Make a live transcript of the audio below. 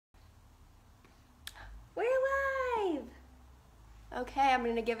Okay, I'm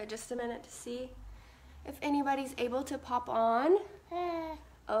gonna give it just a minute to see if anybody's able to pop on.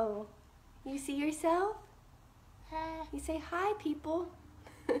 Oh, you see yourself? You say hi, people.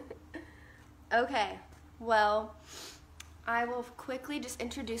 Okay, well, I will quickly just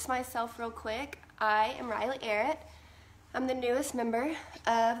introduce myself real quick. I am Riley Arrett. I'm the newest member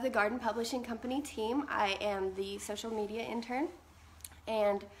of the Garden Publishing Company team. I am the social media intern,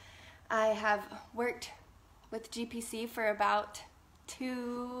 and I have worked with GPC for about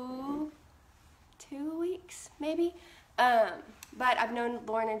two weeks, maybe. But I've known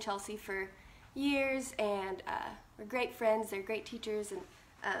Lauren and Chelsea for years, and we're great friends. They're great teachers and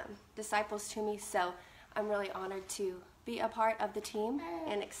disciples to me, so I'm really honored to be a part of the team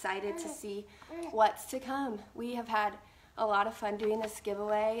and excited to see what's to come. We have had a lot of fun doing this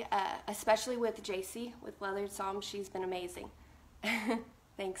giveaway, especially with JC with Leathered Psalms. She's been amazing.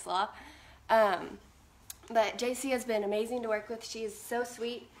 Thanks, Law. But JC has been amazing to work with. She is so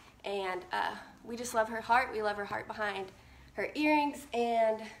sweet, and we just love her heart. We love her heart behind her earrings,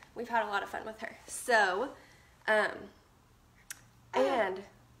 and we've had a lot of fun with her. So, and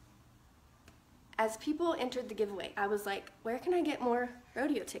as people entered the giveaway, I was like, where can I get more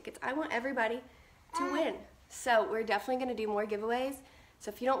rodeo tickets? I want everybody to win. So we're definitely going to do more giveaways. So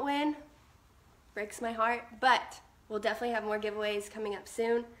if you don't win, breaks my heart, but we'll definitely have more giveaways coming up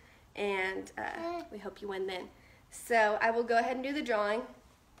soon, and we hope you win then. So I will go ahead and do the drawing.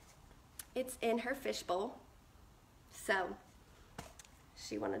 It's in her fishbowl, so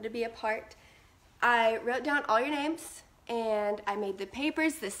she wanted to be a part. I wrote down all your names, and I made the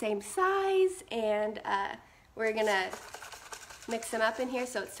papers the same size, and we're gonna mix them up in here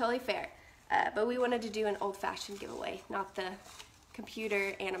so it's totally fair. But we wanted to do an old-fashioned giveaway, not the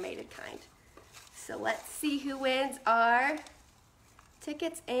computer animated kind. So let's see who wins our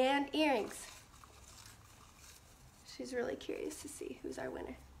tickets and earrings. She's really curious to see who's our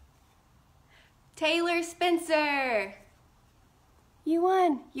winner. Taylor Spencer! You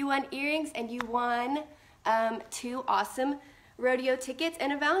won. You won earrings, and you won 2 awesome rodeo tickets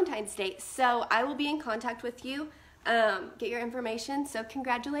and a Valentine's date. So I will be in contact with you, get your information, so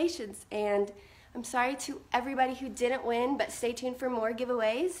congratulations. And I'm sorry to everybody who didn't win, but stay tuned for more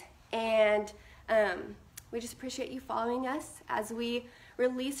giveaways. And we just appreciate you following us as we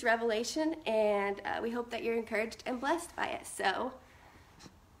release Revelation, and we hope that you're encouraged and blessed by it. So,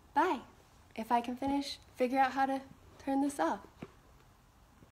 bye. If I can figure out how to turn this off.